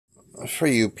for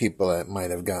you people that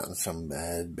might have gotten some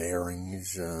bad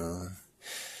bearings,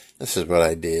 this is what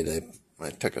I did. I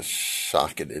took a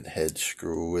socketed head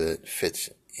screw that fits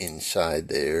inside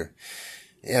there.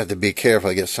 You have to be careful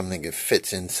to get something that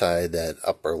fits inside that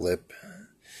upper lip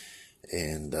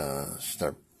and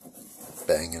start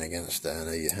banging against that.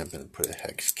 I happen to put a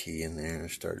hex key in there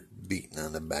and start beating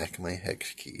on the back of my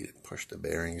hex key to push the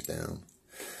bearings down.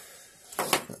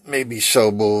 Maybe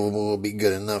Sovol will be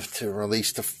good enough to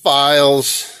release the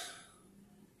files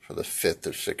for the 5th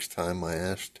or 6th time I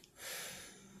asked.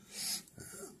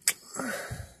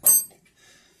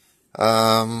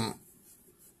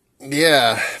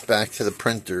 Yeah, back to the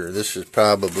printer. This is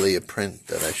probably a print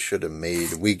that I should have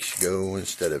made weeks ago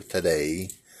instead of today.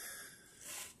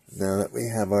 Now that we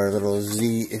have our little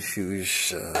Z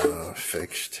issues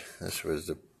fixed. This was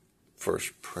the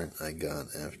first print I got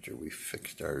after we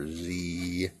fixed our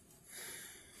Z.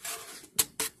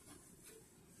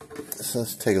 So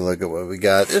let's take a look at what we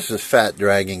got. This is Fat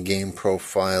Dragon Game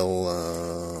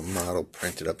Profile model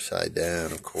printed upside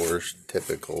down, of course.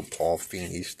 Typical Paul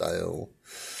Feeney style.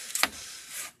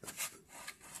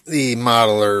 The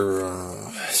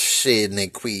modeler, Sid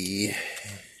Nequi,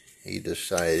 he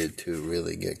decided to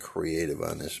really get creative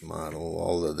on this model.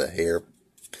 All of the hair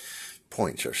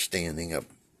points are standing up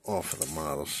off of the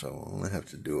model, so I'm going to have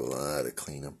to do a lot of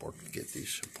cleanup work to get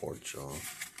these supports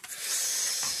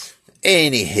off.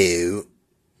 Anywho,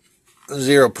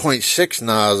 0.6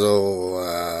 nozzle,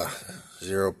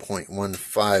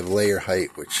 0.15 layer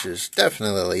height, which is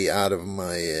definitely out of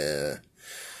my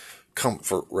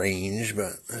comfort range,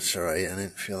 but that's alright. I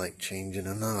didn't feel like changing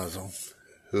a nozzle.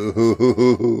 A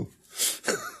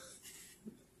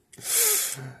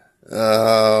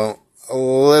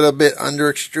little bit under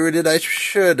extruded. I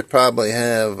should probably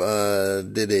have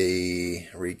did a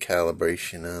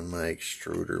recalibration on my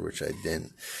extruder, which I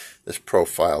didn't. This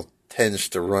profile tends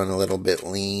to run a little bit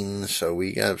lean, so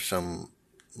we have some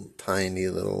tiny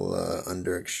little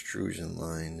under extrusion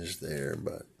lines there,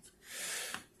 but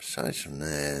besides from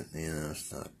that, you know,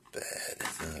 it's not bad.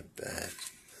 Not bad.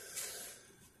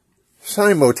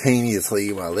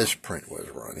 Simultaneously, while this print was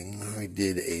running, we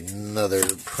did another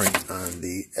print on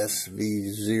the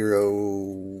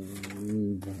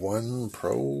SV06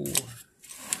 Pro.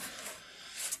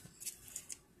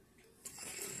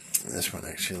 This one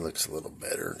actually looks a little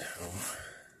better now.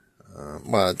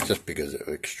 Well, just because of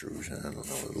extrusion, I don't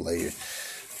know the layer.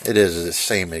 It is the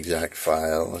same exact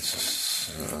file. It's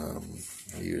just,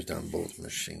 used on both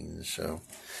machines, so.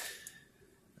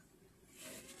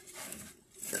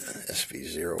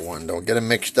 SV01. Don't get them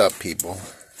mixed up, people.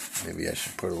 Maybe I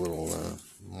should put a little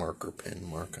marker pen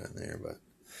mark on there, but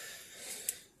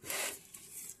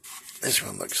this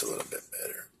one looks a little bit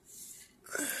better.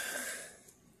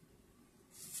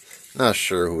 Not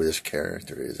sure who this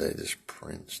character is. I just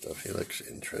print stuff. He looks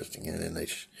interesting, and a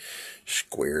nice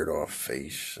squared off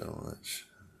face, so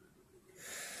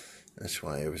that's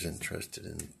why I was interested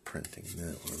in printing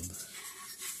that one.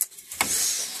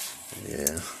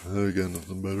 Yeah, I got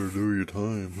nothing better to do with your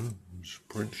time, huh? Just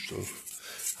print stuff.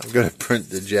 I'm going to print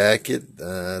the jacket.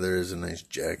 There is a nice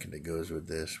jacket that goes with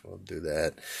this. We'll do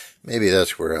that. Maybe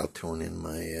that's where I'll tune in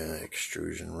my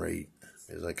extrusion rate.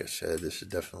 Because like I said, this is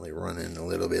definitely running a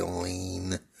little bit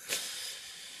lean.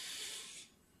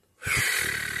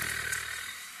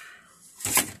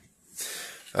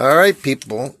 Alright,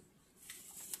 people.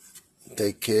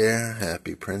 Take care.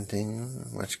 Happy printing.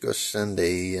 Let's go send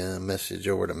a message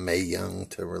over to May Young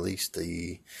to release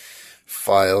the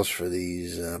files for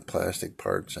these plastic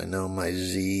parts. I know my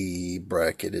Z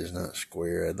bracket is not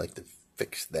square. I'd like to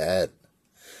fix that.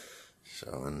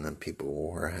 So, and then people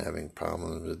who are having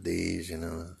problems with these, you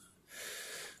know,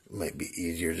 it might be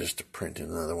easier just to print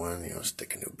another one. You know,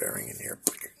 stick a new bearing in here.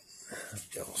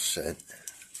 Get all set.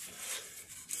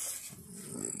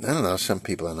 I don't know, some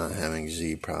people are not having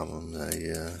Z problems.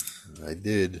 I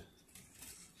did.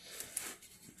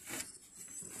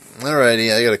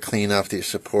 Alrighty, I gotta clean off these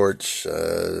supports.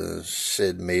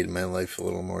 Sid made my life a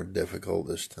little more difficult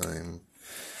this time.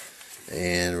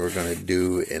 And we're gonna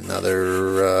do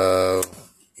another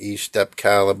E-step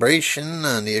calibration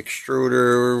on the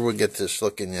extruder. We'll get this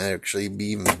looking actually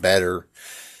be even better.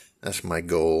 That's my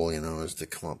goal, you know, is to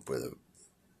come up with a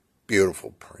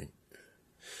beautiful print.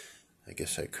 I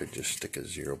guess I could just stick a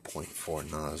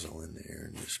 0.4 nozzle in there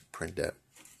and just print that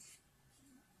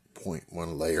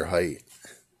 0.1 layer height.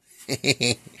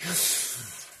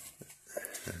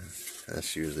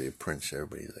 That's usually a print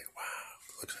everybody's like, wow,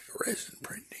 it looks like a resin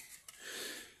printing.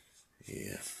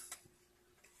 Yeah.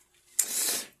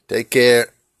 Take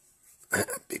care.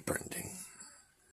 Happy printing.